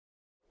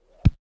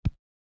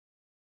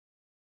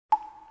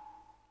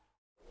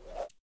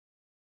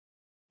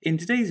In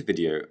today's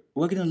video,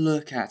 we're going to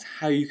look at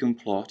how you can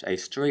plot a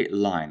straight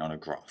line on a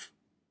graph.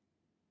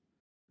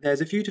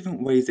 There's a few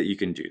different ways that you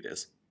can do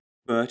this,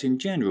 but in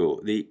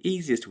general, the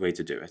easiest way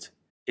to do it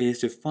is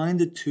to find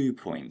the 2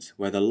 points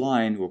where the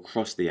line will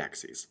cross the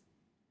axes,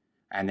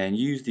 and then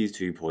use these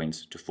 2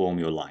 points to form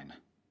your line.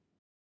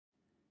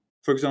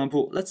 For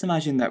example, let's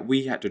imagine that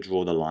we had to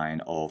draw the line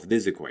of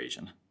this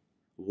equation,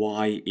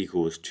 y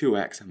equals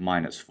 2x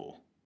minus 4.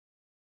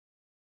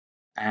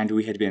 And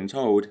we had been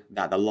told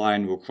that the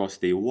line will cross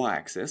the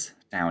y-axis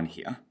down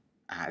here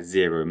at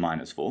 0,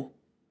 minus 4,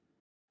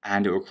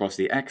 and it will cross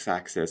the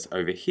x-axis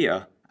over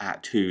here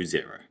at 2,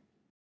 0.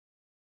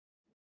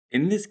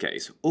 In this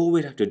case, all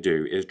we'd have to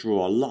do is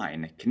draw a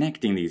line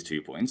connecting these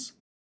 2 points,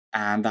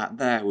 and that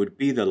there would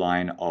be the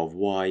line of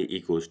y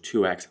equals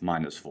 2x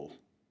minus 4.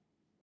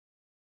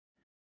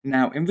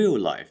 Now, in real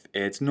life,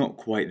 it's not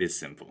quite this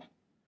simple,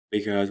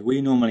 because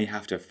we normally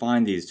have to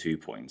find these 2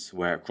 points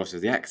where it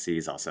crosses the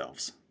axes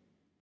ourselves.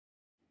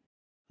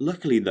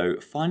 Luckily though,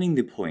 finding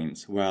the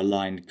points where a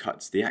line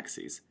cuts the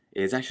axes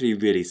is actually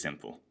really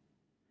simple,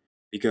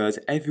 because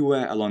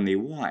everywhere along the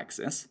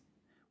y-axis,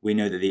 we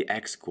know that the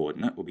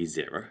x-coordinate will be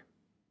 0,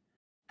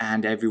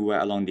 and everywhere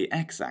along the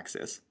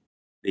x-axis,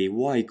 the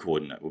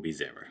y-coordinate will be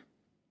 0.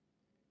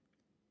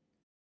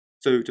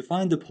 So to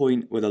find the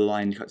point where the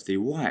line cuts the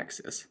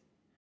y-axis,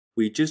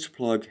 we just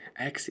plug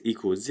x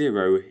equals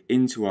 0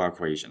 into our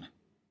equation,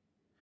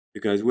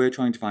 because we're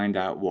trying to find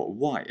out what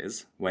y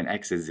is when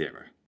x is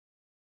 0.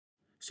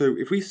 So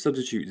if we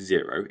substitute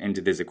 0 into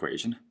this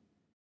equation,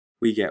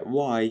 we get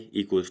y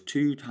equals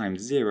 2 times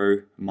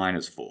 0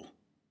 minus 4,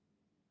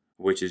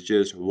 which is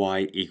just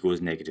y equals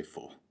negative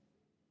 4.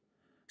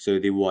 So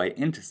the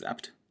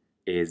y-intercept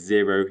is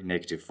 0,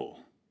 negative 4.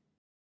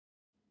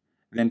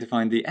 Then to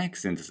find the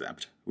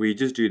x-intercept, we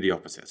just do the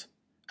opposite,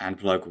 and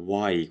plug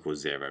y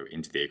equals 0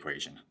 into the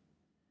equation.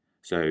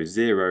 So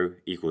 0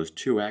 equals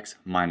 2x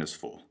minus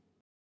 4,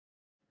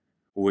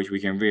 which we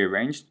can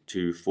rearrange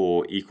to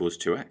 4 equals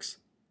 2x,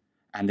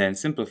 and then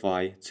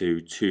simplify to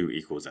 2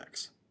 equals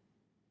x.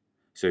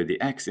 So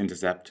the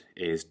x-intercept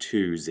is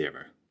 2,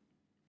 0.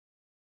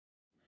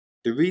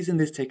 The reason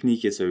this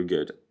technique is so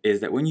good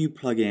is that when you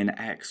plug in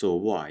x or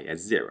y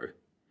as 0,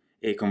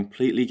 it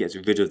completely gets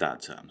rid of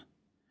that term,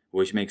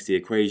 which makes the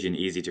equation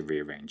easy to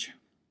rearrange.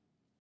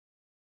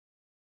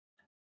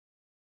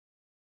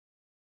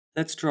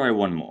 Let's try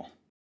one more.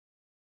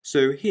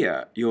 So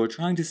here, you're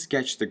trying to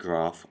sketch the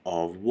graph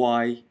of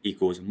y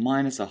equals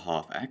minus a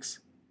half x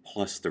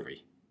plus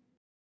 3.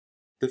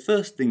 The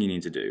first thing you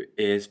need to do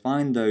is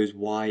find those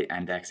y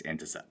and x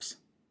intercepts.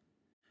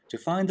 To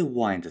find the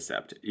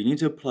y-intercept, you need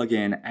to plug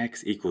in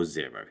x equals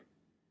 0,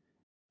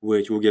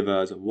 which will give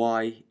us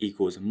y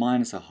equals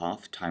minus a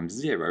half times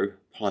 0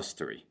 plus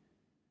 3,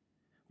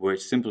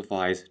 which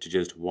simplifies to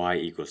just y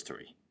equals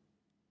 3.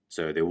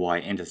 So the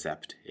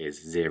y-intercept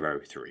is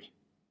 0, 3.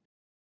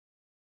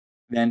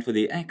 Then for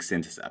the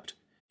x-intercept,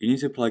 you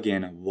need to plug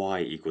in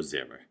y equals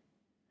 0,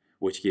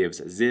 which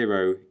gives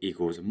 0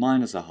 equals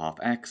minus a half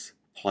x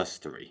plus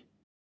 3,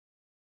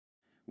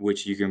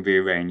 which you can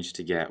rearrange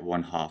to get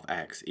 1/2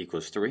 x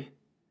equals 3,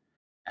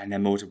 and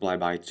then multiply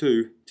by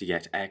 2 to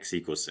get x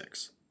equals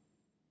 6.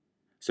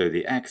 So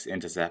the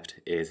x-intercept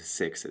is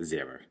 6,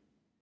 0.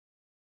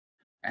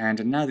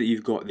 And now that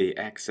you've got the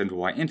x and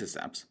y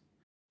intercepts,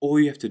 all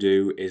you have to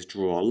do is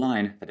draw a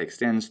line that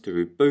extends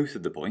through both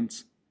of the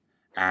points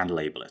and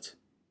label it.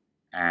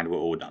 And we're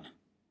all done.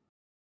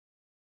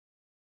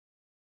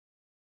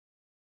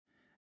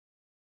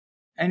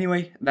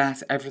 Anyway,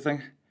 that's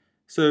everything.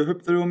 So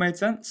hope that all made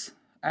sense,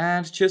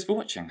 and cheers for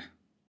watching.